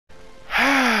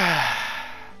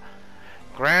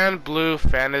Grand Blue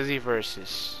Fantasy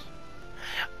Versus.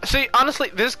 See, honestly,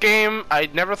 this game, I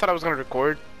never thought I was going to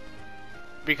record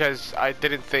because I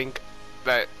didn't think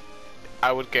that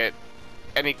I would get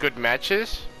any good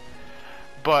matches.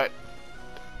 But,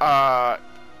 I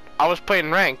was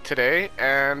playing ranked today,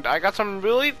 and I got some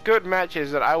really good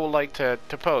matches that I would like to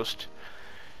post.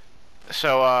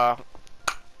 So,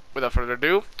 without further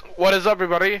ado, what is up,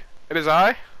 everybody? It is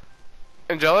I,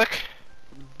 Angelic,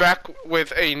 back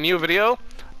with a new video,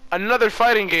 another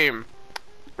fighting game,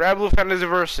 Grand Blue Fantasy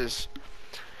Versus.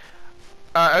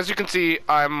 As you can see,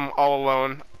 I'm all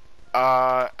alone.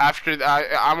 After that,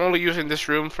 I'm only using this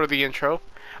room for the intro,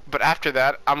 but after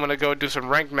that, I'm gonna go do some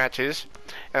ranked matches,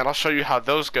 and I'll show you how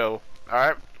those go. All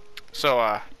right,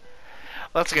 so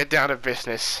let's get down to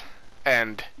business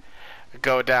and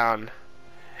go down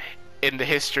in the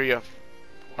history of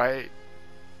why.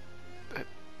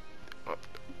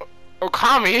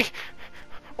 Okami?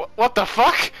 What the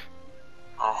fuck?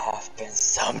 I have been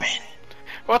summoned.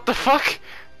 What the fuck?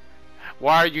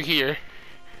 Why are you here?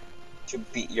 To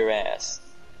beat your ass.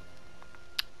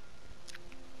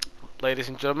 Ladies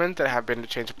and gentlemen, there have been a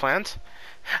change of plans.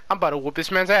 I'm about to whoop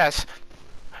this man's ass.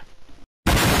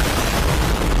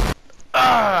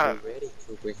 Are you ready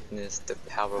to witness the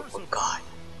power of a god?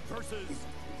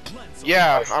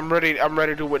 Yeah, I'm ready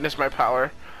to witness my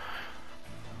power.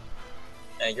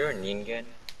 You're a Ningen.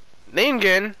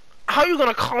 Ningen? How you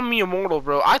gonna call me immortal,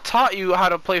 bro? I taught you how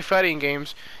to play fighting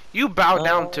games. You bow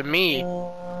down to me.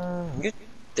 You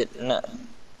did not.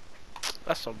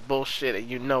 That's some bullshit and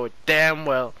you know it damn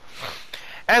well.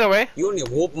 Anyway. You only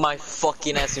whoop my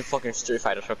fucking ass in fucking Street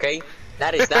Fighters, okay?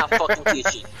 That is not fucking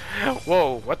teaching.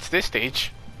 Whoa, what's this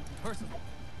stage?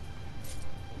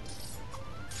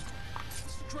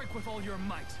 Strike with all your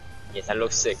might. Yes, that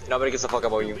looks sick. Nobody gives a fuck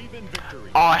about you.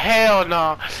 Oh hell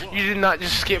no! You did not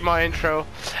just skip my intro.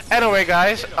 Anyway,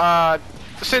 guys,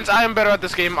 since I am better at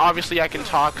this game, obviously I can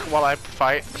talk while I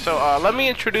fight. So let me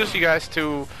introduce you guys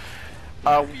to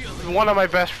one of my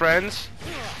best friends,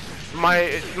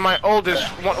 my oldest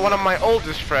one of my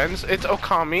oldest friends. It's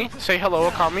Okami. Say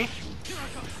hello, Okami.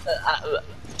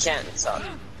 Can't suck.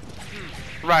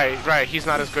 Right. He's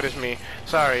not as good as me.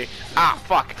 Sorry. Ah,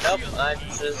 fuck. Nope, I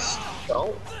just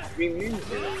don't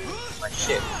remember my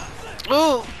shit.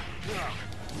 Ooh,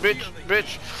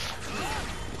 bitch.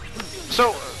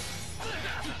 So,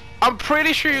 I'm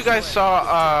pretty sure you guys saw.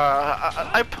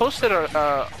 I posted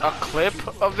a clip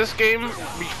of this game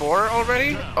before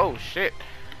already. Oh shit.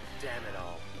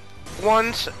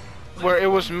 Once, where it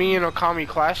was me and Okami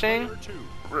clashing.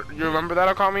 You remember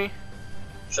that, Okami?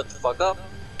 Shut the fuck up.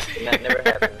 That never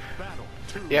happened.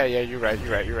 Yeah, you're right.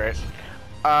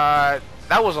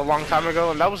 That was a long time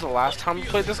ago, and that was the last time we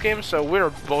played this game, so we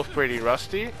were both pretty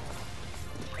rusty.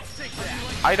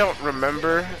 I don't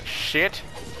remember shit.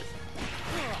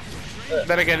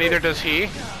 Then again, neither does he.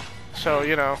 So,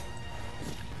 you know.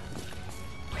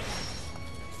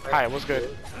 Hi, what's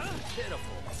good?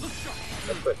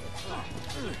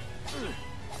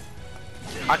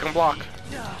 I can block.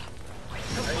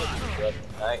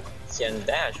 I can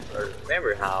dash, or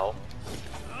remember how.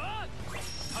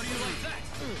 How do you like that?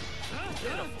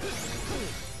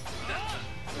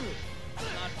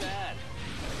 Not bad.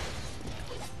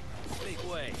 Make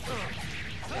way.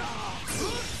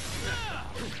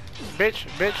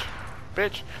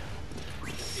 Bitch.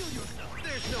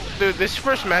 Dude, this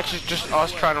first match is just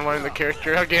us trying to learn the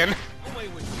character again.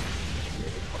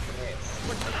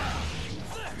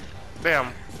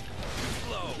 Damn.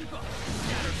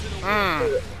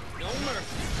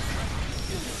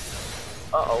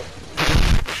 Uh-oh.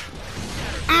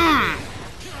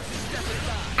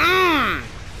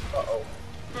 Uh-oh.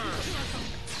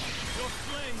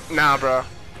 Nah, bro.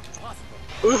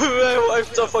 I'm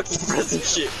so fucking pressing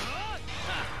shit.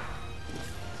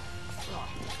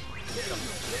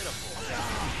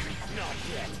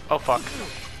 Oh fuck.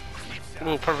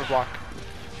 Ooh, perfect block.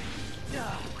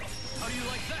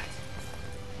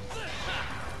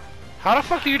 How the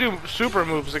fuck do you do super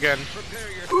moves again?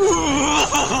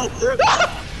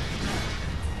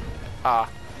 Ah.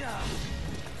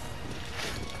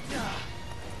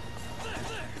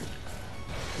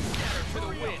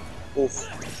 Oof.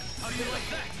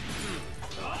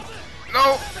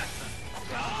 No!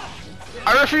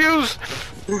 I refuse!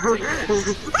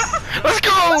 Let's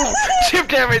go! Chip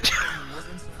damage!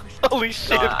 Holy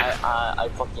shit! No, I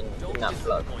fucking did not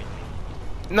block.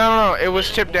 No, it was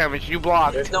chip damage. You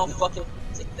blocked. There's no fucking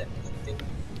take that.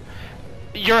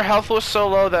 Your health was so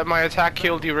low that my attack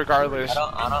killed you regardless.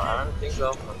 I don't think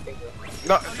so.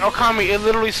 No, Okami, it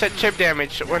literally said chip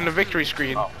damage when the victory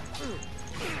screen. Oh.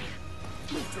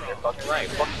 You're fucking right.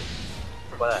 Fuck.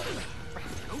 What?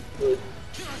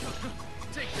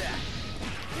 Take that.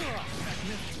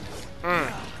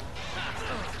 Mm.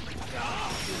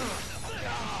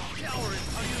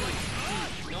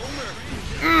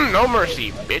 No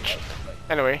mercy, bitch.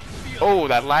 Anyway. Oh,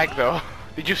 that lag though.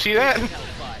 Did you see that?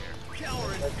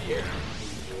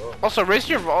 Also, raise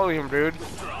your volume, dude.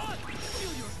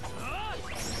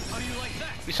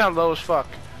 You sound low as fuck.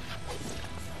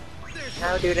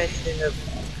 How do that in the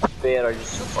bed or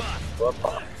just fuck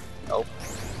up? Nope.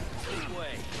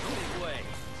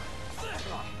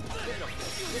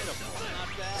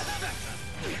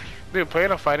 Dude,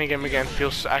 playing a fighting game again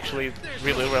feels actually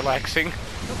really relaxing.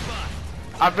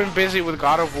 I've been busy with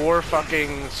God of War,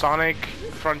 fucking Sonic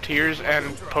Frontiers, and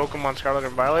Pokemon Scarlet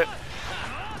and Violet.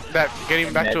 That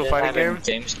getting back to a fighting game.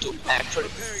 Games to actually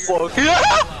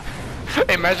fuck.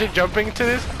 Imagine jumping to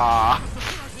this. Ah.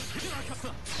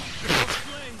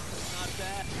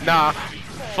 Nah.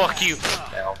 Fuck you.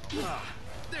 No.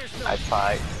 I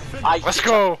tried. Let's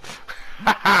go.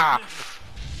 Haha.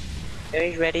 Are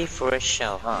you ready for a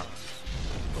show, huh?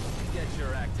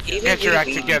 Get your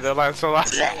act together, Lancelot.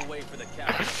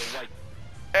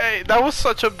 Hey, that was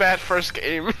such a bad first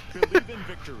game. It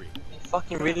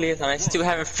fucking really is, and I still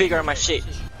haven't figured out my shit.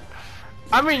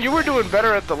 I mean, you were doing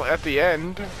better at the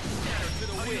end.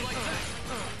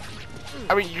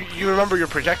 I mean, you remember your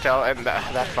projectile and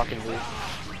that fucking move.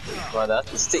 Well,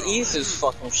 that's the easiest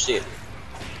fucking shit.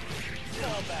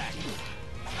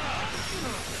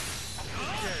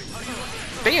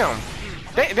 Damn.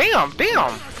 Damn.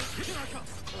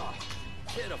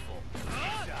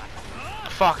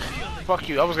 Fuck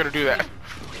you. I was gonna do that.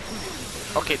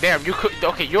 Okay, damn. You could.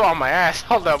 Okay, you're on my ass.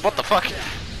 Hold up. What the fuck?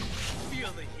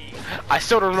 I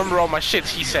still don't remember all my shits.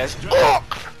 He says. Oh!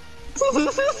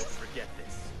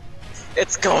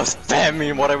 It's go spam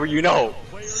me whatever you know.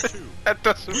 That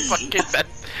doesn't fucking.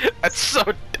 That's so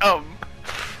dumb.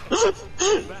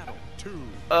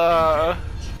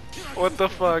 What the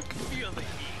fuck?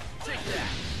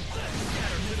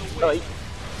 Right.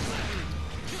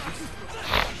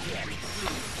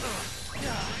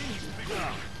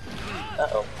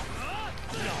 Uh-oh.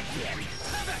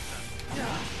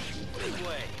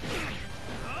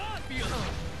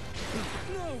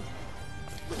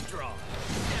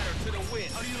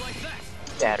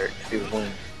 Scattered to the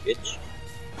wind, bitch.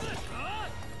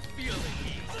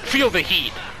 Feel the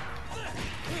heat.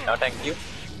 No, thank you.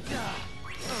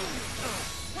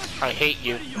 I hate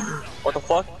you. What the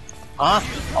fuck? Huh?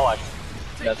 Oh,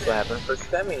 that's what happened for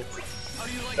spamming.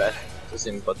 That's the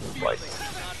same button twice.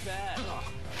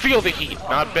 Feel the heat.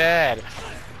 Not bad.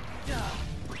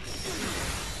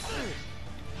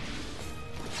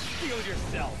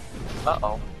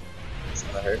 Uh-oh. It's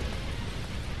gonna hurt.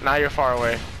 Now you're far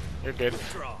away. You're good.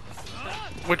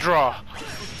 Withdraw.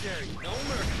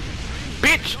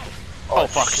 Bitch! Oh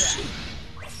fuck.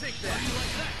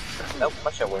 Nope,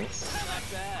 my shit wins.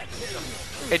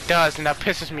 It does, and that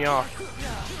pisses me off.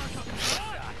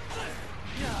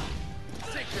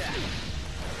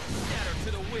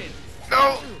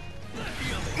 No!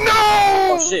 No!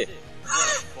 Oh shit.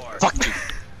 Fuck you.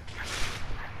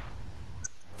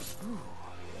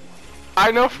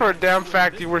 I know for a damn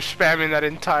fact you were spamming that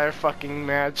entire fucking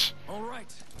match.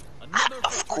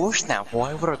 Of course now.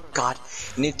 Why would a god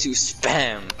need to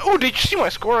spam? Oh, did you see my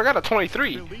score? I got a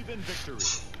 23.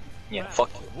 Yeah, fuck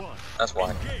you. That's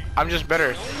why. I'm just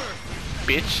better,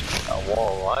 bitch.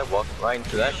 Whoa, I walked right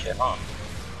into that shit, huh?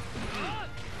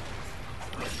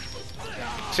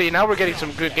 See, now we're getting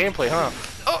some good gameplay, huh?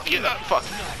 Oh, yeah, fuck.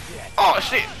 Oh,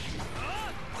 shit.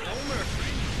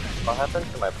 What happened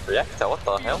to my projectile? What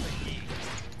the hell?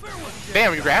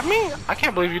 Damn, you grabbed me? I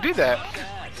can't believe you did that.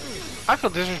 I feel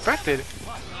disrespected.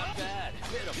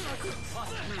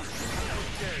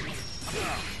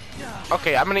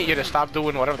 Okay, I'm gonna need you to stop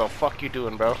doing whatever the fuck you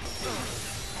doing, bro.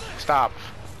 Stop.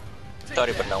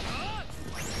 Sorry, but no.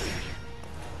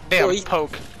 Damn, Oi.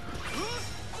 poke.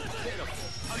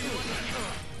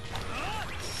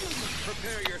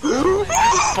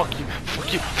 Fuck you,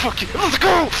 fuck you, fuck you. Let's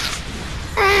go!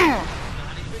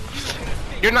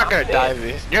 You're not gonna die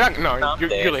this. You're not. No, you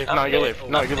live. No, you live.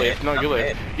 No, you live. No, you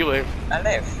live. You live. I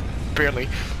live. Barely.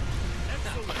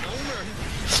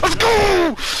 Let's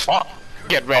go! Oh.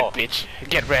 Get red, Oh. bitch.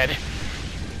 Get red. You,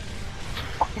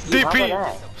 how DP.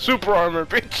 about Super armor,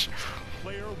 bitch.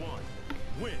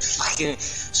 that? Fucking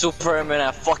Superman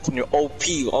and fucking your OP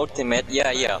ultimate.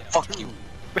 Yeah. Fuck you.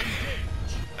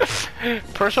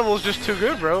 Percival's just too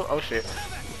good, bro. Oh shit.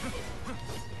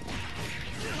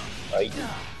 Right.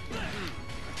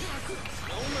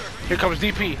 Here comes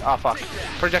DP. Oh fuck.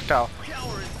 Projectile.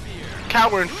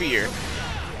 Cower in fear.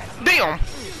 Damn.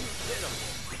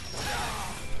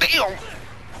 Damn!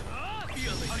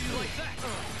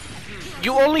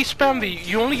 You only spam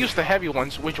you only use the heavy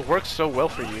ones, which works so well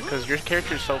for you, because your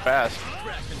character is so fast.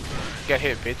 Get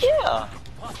hit, bitch. Yeah.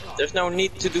 There's no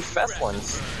need to do fast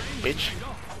ones. Bitch.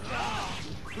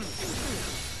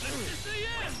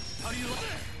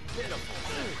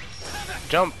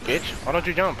 Jump, bitch. Why don't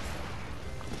you jump?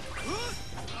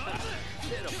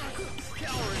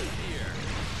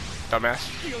 Dumbass.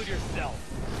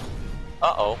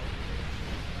 Uh-oh.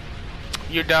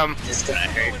 You're dumb. It's gonna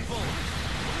hurt.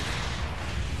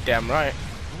 Damn right.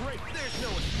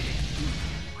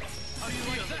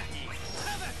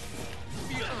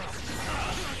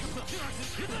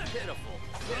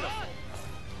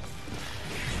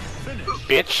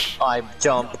 Bitch. I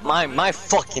jumped. My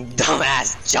fucking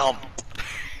dumbass jump.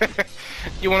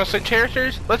 You wanna switch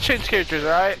characters? Let's change characters,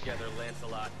 alright?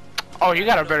 Oh, you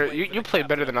got a better you played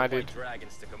better than I did.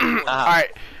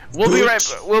 Alright.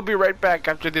 We'll be right back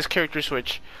after this character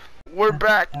switch. We're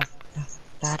back.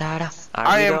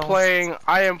 I am playing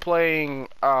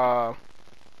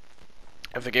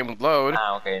if the game would load.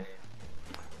 Ah, okay.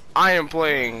 I am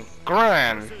playing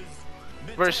Gran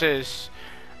versus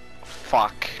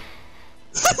fuck.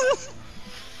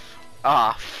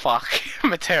 Ah, fuck.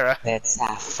 Matera. Let's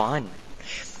have fun,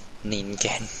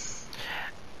 Ningen.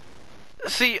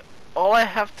 See, all I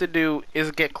have to do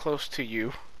is get close to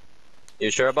you You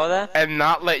sure about that? and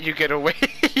not let you get away.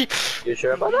 You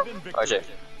sure about that? Oh shit,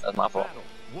 that's my fault.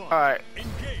 Alright,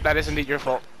 that is indeed your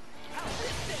fault.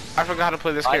 I forgot how to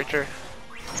play this character.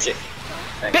 Shit.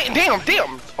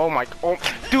 Damn! Oh my,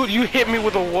 dude, you hit me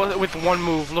with one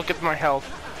move. Look at my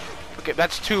health. Okay,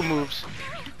 that's 2 moves.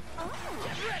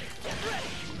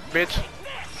 Bitch.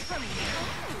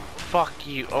 Fuck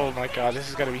you. Oh my god, this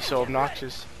is gonna be so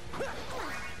obnoxious.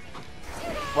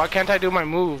 Why can't I do my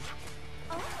move?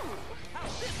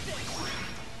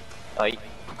 Aye.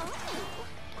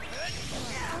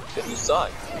 You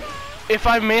suck. If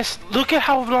I miss, look at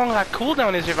how long that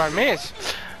cooldown is if I miss.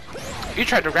 You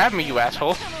tried to grab me, you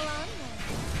asshole.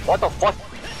 What the fuck?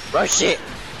 Rush it.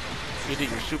 You did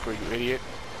your super, you idiot.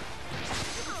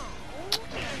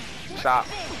 Stop.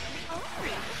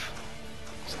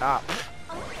 Stop.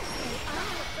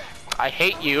 I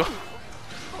hate you.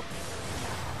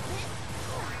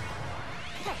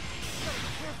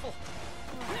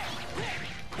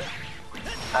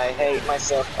 I hate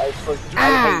myself. I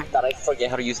hate that I forget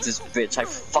how to use this bitch. I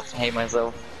fucking hate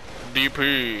myself.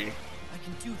 DP. I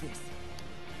can do this.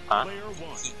 Huh?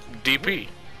 DP.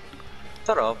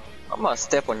 Shut up. I'm gonna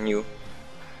step on you.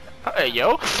 Hey,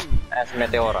 yo. As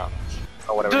Meteora.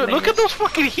 Or whatever. Dude, look at those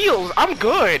fucking heals. I'm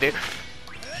good.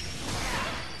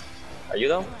 Are you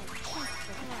though?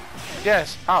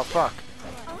 Yes. Oh, fuck.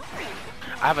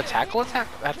 I have a tackle attack?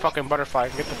 That fucking butterfly.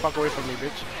 Get the fuck away from me,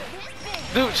 bitch.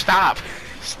 Dude, stop.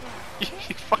 You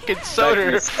fucking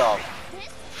soda. Stop.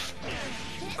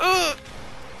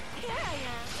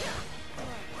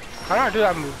 How do I do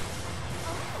that move?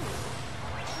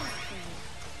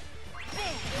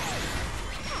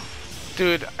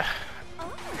 Dude.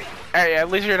 Hey, at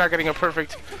least you're not getting a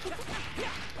perfect.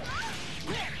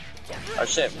 Oh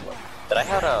shit. Did I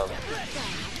have a...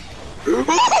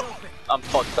 I'm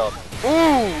fucked up.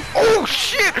 Ooh! Oh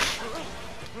shit!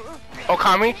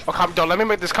 Okami, don't let me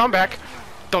make this comeback.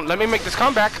 Don't let me make this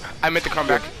comeback. I made the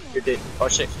comeback. You did. Oh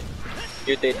shit.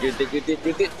 You did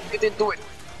do it.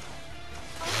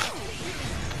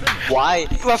 Why?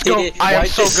 Let's go. I am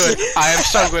so good. I am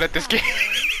so good at this game.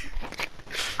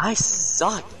 I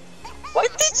suck. Why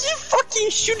did you fucking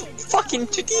shoot fucking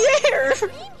to the air?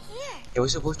 It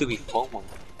was supposed to be FOMO.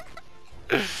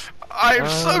 I am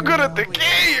so good at the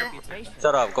game.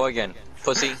 Shut up, go again.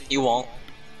 Pussy, you won't.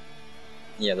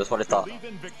 Yeah, that's what I thought.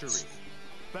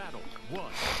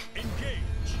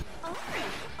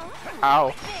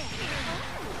 Ow.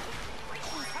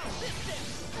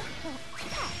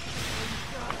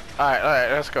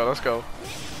 Alright, let's go.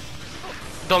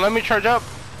 Don't let me charge up.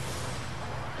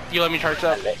 You let me charge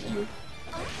up. I let you.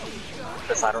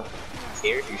 Because I don't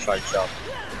care if you charge up.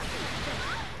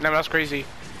 No, that's crazy.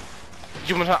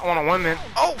 You want to win then?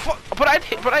 Oh, fuck! But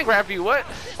I grabbed you. What?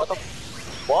 What the?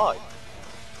 Why?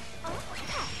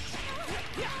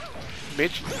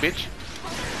 Bitch.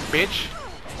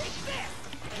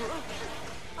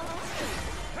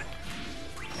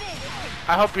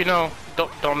 I hope you know.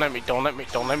 Don't let me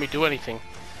do anything.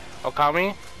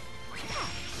 Okami?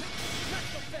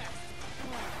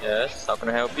 Yes, how can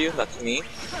I help you? That's me.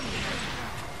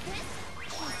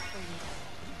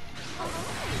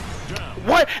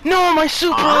 What? No, my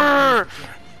super!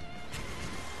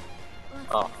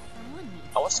 Oh.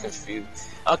 I was confused.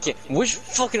 Okay, which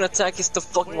fucking attack is the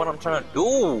fucking one I'm trying to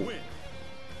do?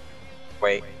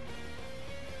 Wait. Am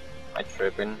I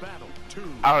tripping? Battle 2.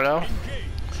 I don't know. Engage.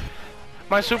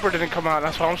 My super didn't come out,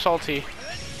 that's why I'm salty.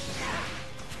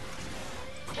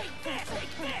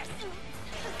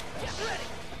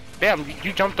 Damn,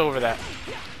 you jumped over that.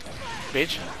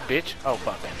 Bitch, bitch, oh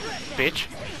fuck. Bitch,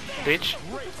 bitch,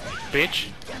 bitch,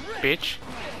 bitch,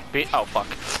 bitch, oh fuck.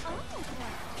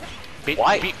 Bitch,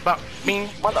 Why? bing,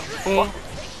 What the boom. fuck?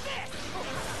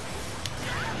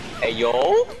 Hey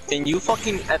yo, can you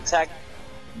fucking attack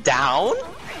down?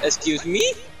 Excuse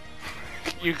me?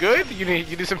 You good? You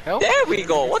need some help? There we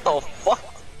go. What the fuck?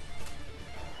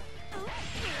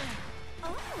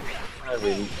 I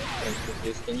really can't do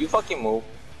this. Can you fucking move?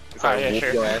 If I Oh, yeah, move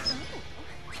sure. your ass.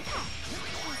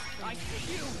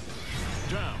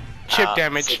 Down. Chip Ah,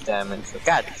 damage. chip damage.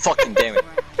 God fucking damn it.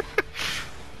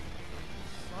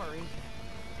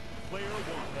 Player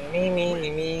 1.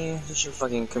 Me. You should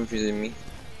fucking confusing me.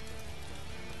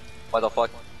 What the fuck?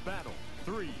 Battle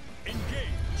 3. Engage.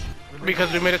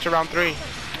 Because we made it to round 3.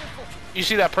 You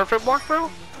see that perfect block, bro?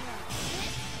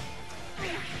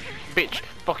 Bitch,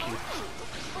 fuck you.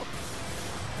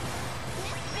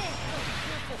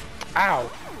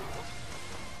 Ow.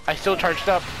 I still charged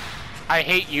up. I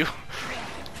hate you.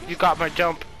 You got my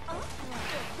jump.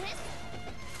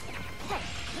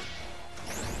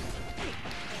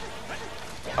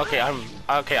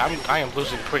 I am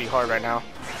losing pretty hard right now.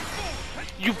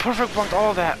 You perfect blocked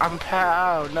all that.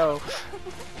 Oh no.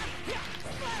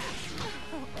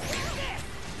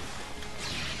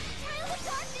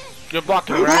 You're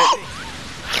blocking, right?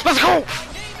 Let's go!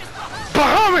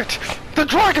 Bahamut! The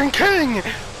Dragon King!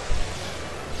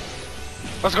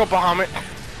 Let's go, Bahamut.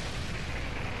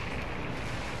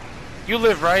 You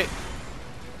live, right?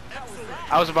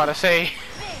 I was about to say.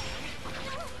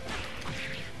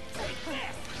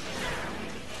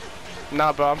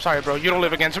 Nah, bro, I'm sorry, bro. You don't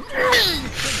live against me.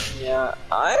 Yeah,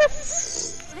 I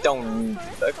don't.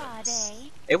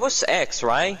 It was X,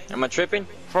 right? Am I tripping?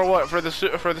 For what? For the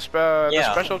Yeah.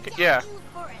 the special? Yeah.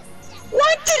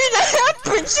 Why did it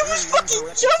happen? She was fucking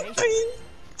jumping.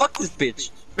 Fuck this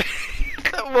bitch.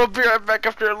 We'll be right back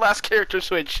after your last character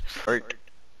switch.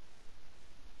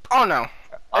 Oh no.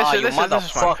 Ah, you This is fun.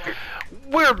 motherfucker.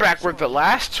 We're back with the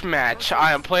last match.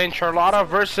 I am playing Charlotta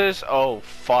versus. Oh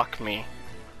fuck me.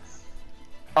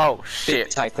 Oh Big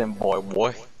shit. Titan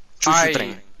boy. Choo-choo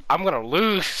train. I'm gonna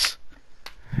lose.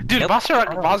 Dude, Yep.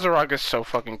 Bazaraga is so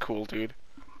fucking cool, dude.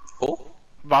 Who?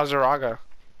 Bazaraga.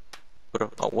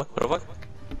 What the fuck?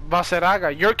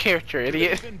 Bazaraga, your character,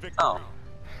 idiot. Been victory. Oh.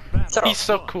 Shut He's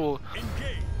up. so cool.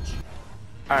 Engage.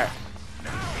 Alright.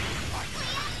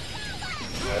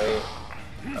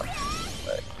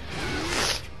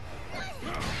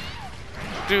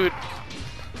 Dude,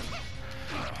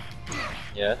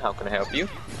 Yeah, how can I help you?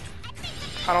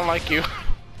 I don't like you.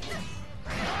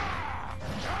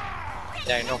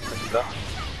 Yeah, I know.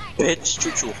 Bitch,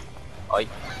 choo-choo. Oi.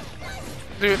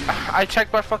 Dude, I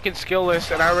checked my fucking skill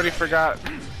list and I already forgot.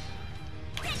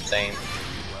 Same.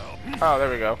 Oh, there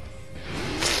we go.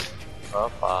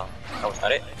 Oh, that was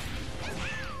not it.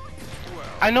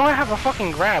 I know I have a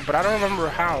fucking grab, but I don't remember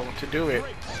how to do it.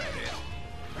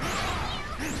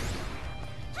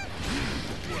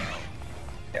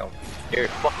 Yo, you're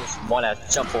fucking small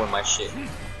ass jump over my shit.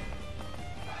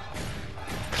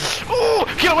 Oh,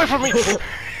 get away from me!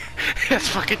 That's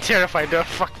fucking terrifying, dude.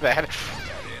 Fuck that.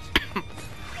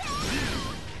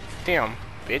 Damn,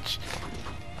 bitch.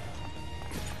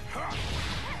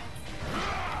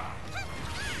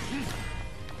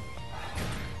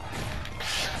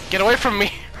 Get away from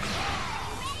me!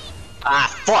 Ah,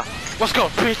 fuck! Let's go,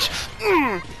 bitch!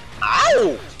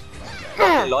 Ow!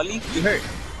 Mm. Lolly, you hurt.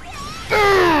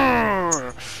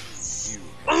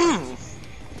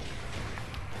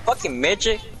 Fucking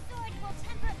midget.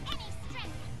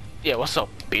 Yeah, what's up,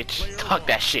 bitch? Talk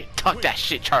that shit. Talk that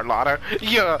shit, Charlotta.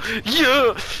 Yeah,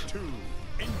 yeah! 2.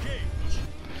 Engage.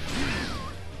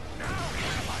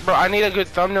 Bro, I need a good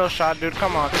thumbnail shot, dude.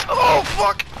 Come on. Oh,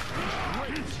 fuck!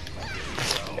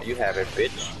 You have it,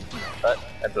 bitch. But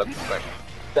I blocked you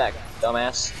back,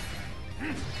 dumbass.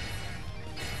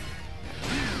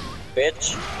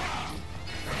 Bitch.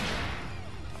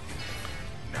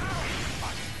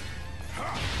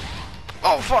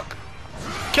 Oh, fuck!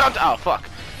 Counter! Oh, fuck.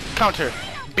 Counter.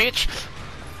 Bitch!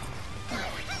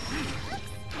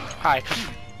 Hi.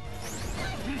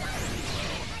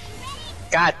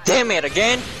 God damn it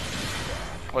again!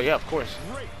 Well, yeah, of course.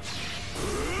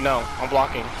 No, I'm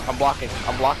blocking. I'm blocking.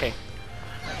 I'm blocking.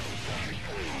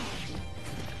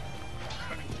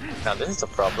 Now this is a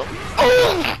problem.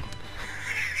 Oh!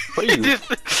 For you.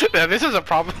 this is a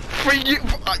problem for you,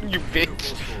 you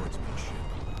bitch.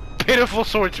 Pitiful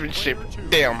swordsmanship.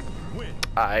 Damn. Win.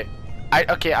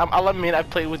 I'll admit I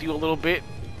played with you a little bit,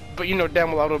 but you know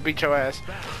damn well I don't beat your ass.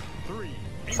 Three.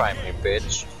 Try me,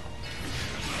 bitch.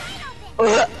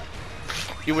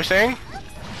 You were saying?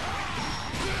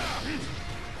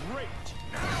 Great.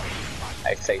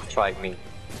 I say try me.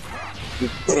 You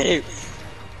bitch.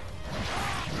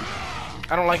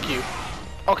 I don't like you.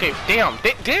 Okay,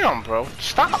 damn, bro.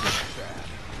 Stop.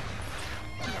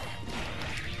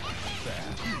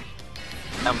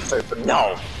 I'm sorry, but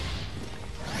no.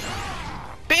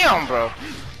 Damn, bro.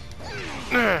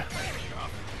 Ugh.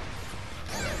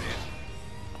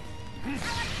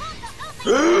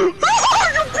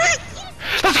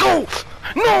 Let's go.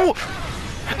 No.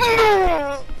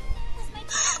 No.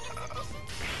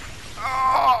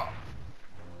 Oh,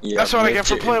 Yeah, that's what I get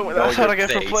for midget. playing with. Know That's what your I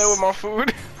get for place. playing with my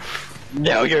food.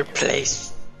 Know your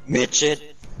place,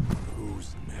 midget.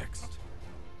 Who's next?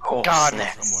 Oh, God,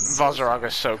 snap.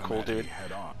 Valzaraga's so cool, dude.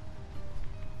 Head on.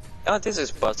 Oh, this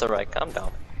is Buster, right? Calm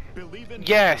down. Believe in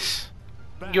Yes,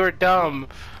 victory. you're dumb.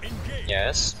 Engage.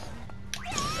 Yes.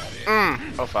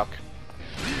 Oh fuck.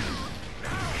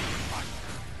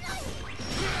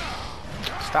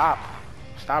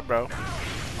 Stop, bro.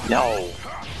 No.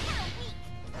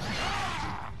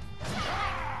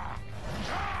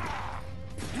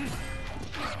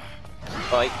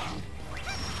 Right.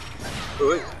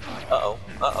 Ooh. Uh-oh.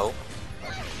 Uh-oh.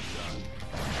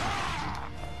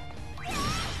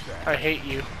 I hate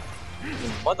you,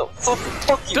 What the fuck?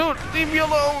 Fuck you. dude. Leave me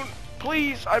alone,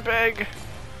 please. I beg.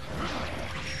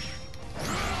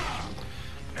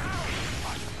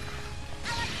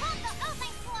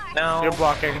 No. You're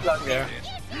blocking. Yeah.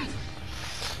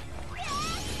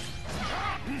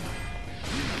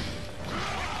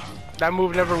 That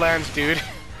move never lands, dude.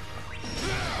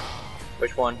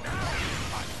 Which one?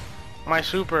 My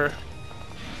super.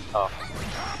 Oh.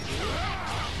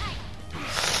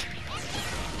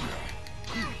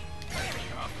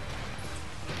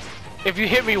 If you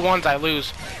hit me once, I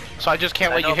lose. So I just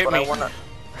can't let you hit but me.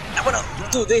 I wanna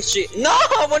do this shit. No,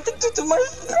 I want to do my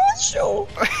special.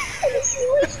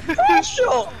 my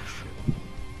special.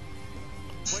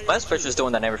 My special is the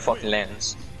one that never fucking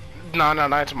lands. No,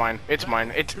 it's mine. It's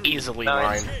mine. It's easily No,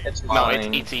 mine. it's No,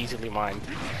 mine. it's easily mine.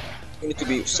 You need to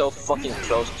be so fucking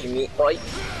close to me, right?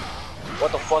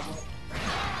 What the fuck?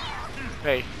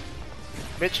 Hey,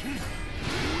 bitch.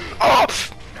 Oh!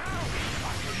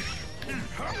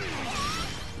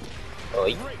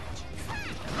 Oi.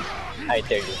 I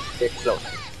dare you. Get close.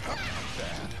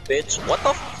 Bitch, what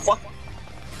the fuck?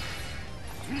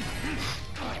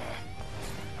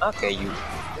 Okay, you're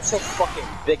so fucking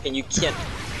big and you can't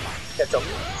catch up.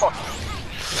 Fuck.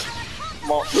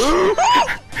 Come on.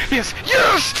 Yes!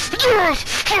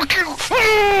 Fuck you!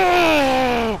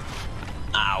 Oh!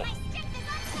 Ow.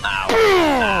 Ow.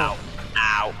 Ow.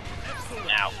 Ow.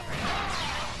 Ow.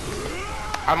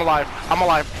 I'm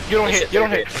alive. You don't hit. You don't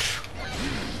hit.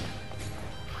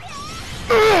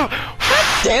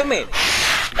 Damn it!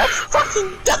 That's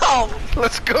fucking dumb!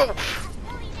 Let's go.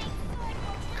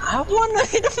 I wanna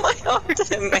hit my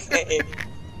ultimate!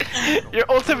 Your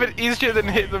ultimate easier than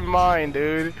hitting mine,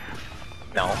 dude.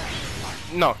 No.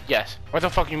 No. Yes. What the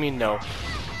fuck you mean no?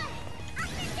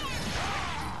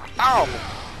 Ow!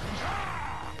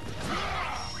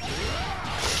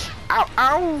 Ow!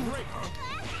 Ow!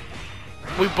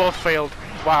 We both failed.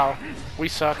 Wow. We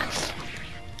suck.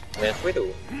 Yes, we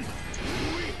do.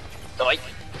 Oi.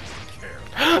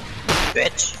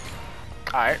 Bitch.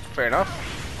 Alright, fair enough.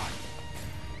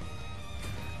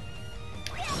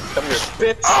 Come here,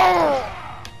 bitch. Oh!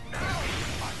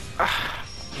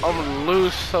 I'm gonna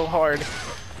lose so hard.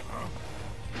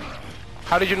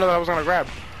 How did you know that I was gonna grab?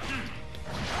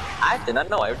 I did not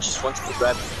know, I just wanted to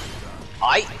grab.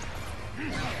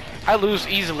 I lose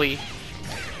easily.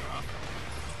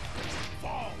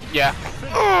 Yeah.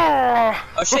 Oh!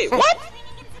 Oh shit, what?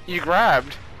 You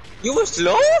grabbed. You were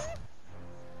slow?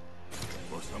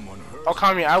 For someone hurt. Oh,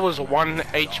 Kami, I was 1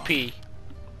 HP.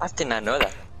 I did not know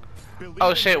that. Believe Oh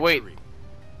in shit, wait. victory.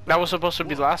 That was supposed to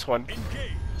be the last one.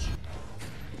 Engage.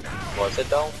 Was it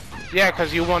though? Yeah,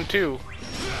 cause you won too.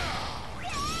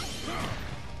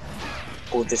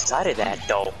 Who decided that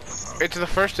though? It's the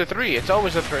first to 3. It's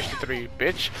always the first to 3,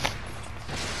 bitch.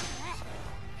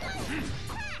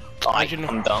 How'd you know?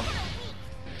 I'm dumb.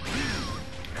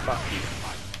 Fuck you.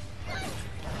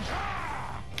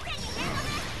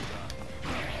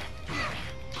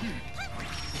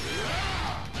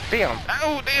 Damn.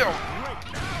 Oh, damn.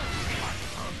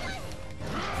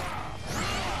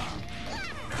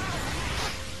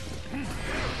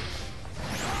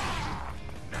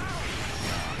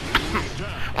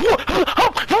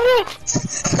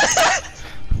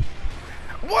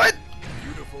 What?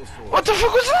 Beautiful sword. What the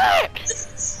fuck was that?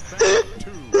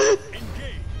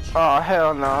 Oh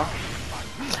hell no.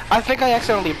 I think I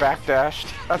accidentally backdashed.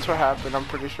 That's what happened, I'm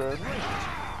pretty sure.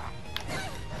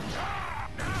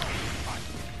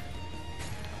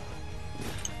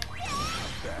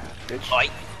 Bitch. Oi.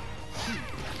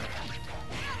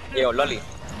 Yo, Lolly.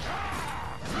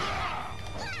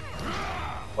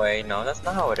 Wait, no, that's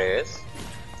not how it is.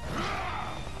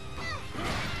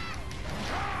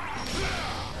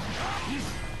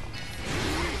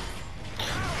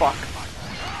 Fuck.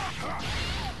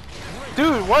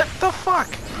 Dude, what the fuck?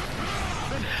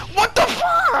 What the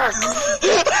fuck?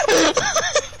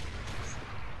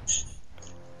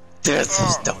 This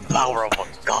is the power of a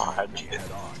god.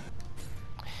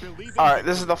 Alright,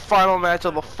 this is the final match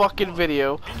of the fucking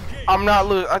video. I'm not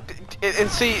lose. And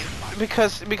see,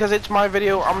 because it's my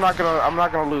video, I'm not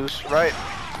gonna lose, right?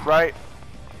 Right?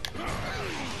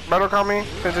 Right, Okami?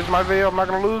 Since it's my video, I'm not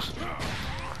gonna lose.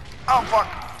 Oh fuck!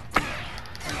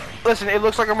 Listen, it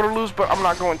looks like I'm gonna lose, but I'm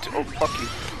not going to. Oh fuck you!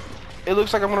 It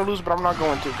looks like I'm gonna lose, but I'm not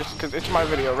going to, cause it's my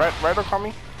video, right? Right,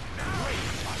 Okami?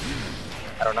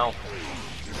 I don't know.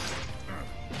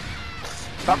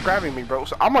 Stop grabbing me, bro.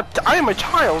 So I am a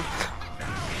child.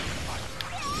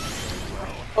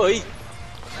 Oi!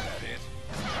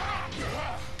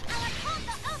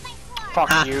 Fuck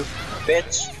Ha. you.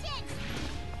 Bitch!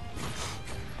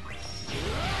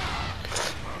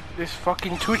 This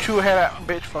fucking choo-choo head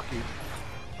bitch, fuck you.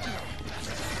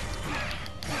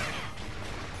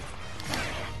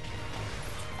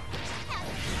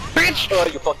 Bitch! Oh,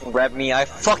 you fucking grabbed me. I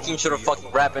fucking should have fucking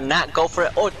grabbed and not go for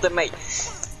it. Ultimate.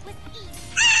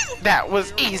 That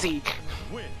was easy.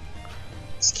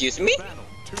 Excuse me?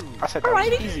 I said that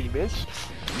was easy, bitch.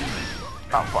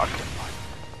 Oh fuck.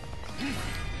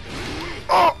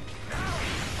 Oh!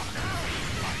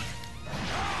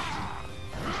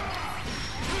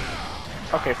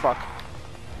 Okay, fuck.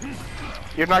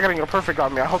 You're not getting a perfect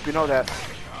on me, I hope you know that.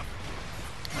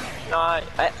 No,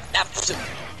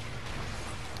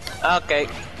 okay.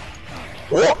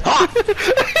 What?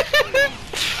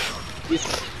 You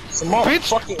small Bitch,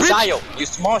 fucking bitch. child. You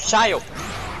small child.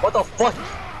 What the fuck?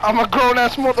 I'm a grown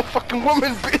ass motherfucking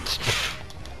woman, bitch!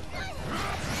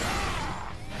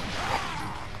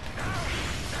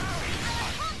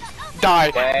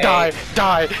 Die, Wait.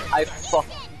 die. I fuck.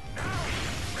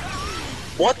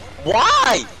 What?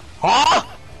 Why? Huh?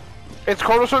 It's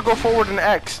quarter circle forward and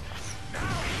X.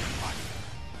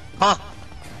 Huh?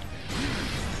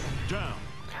 Down.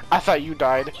 I thought you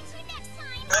died.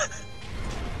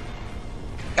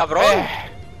 Cabron.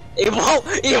 It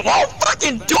won't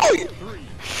fucking do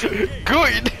it.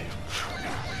 Good!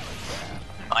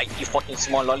 Ay, you fucking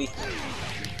small lolly.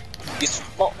 You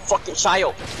small fucking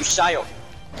child. You child.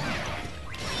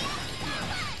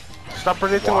 Stop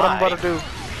predicting what I'm about to do.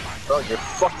 Bro, you're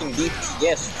fucking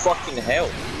DPS. Fucking hell.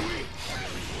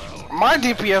 My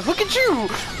DPS, look at you!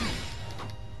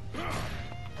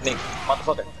 Nick,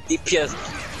 motherfucker. DPS.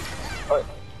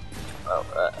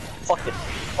 Fuck it.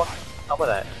 Fuck it. How about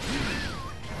that?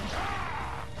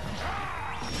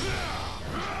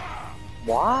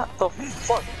 What the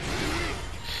fuck?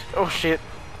 Oh shit.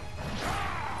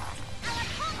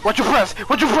 What you press?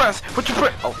 What you press? What you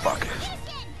press? Oh fuck.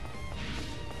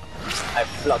 I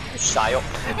blocked you, child.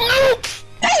 No!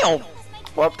 Damn!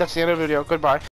 Well, that's the end of the video. Goodbye.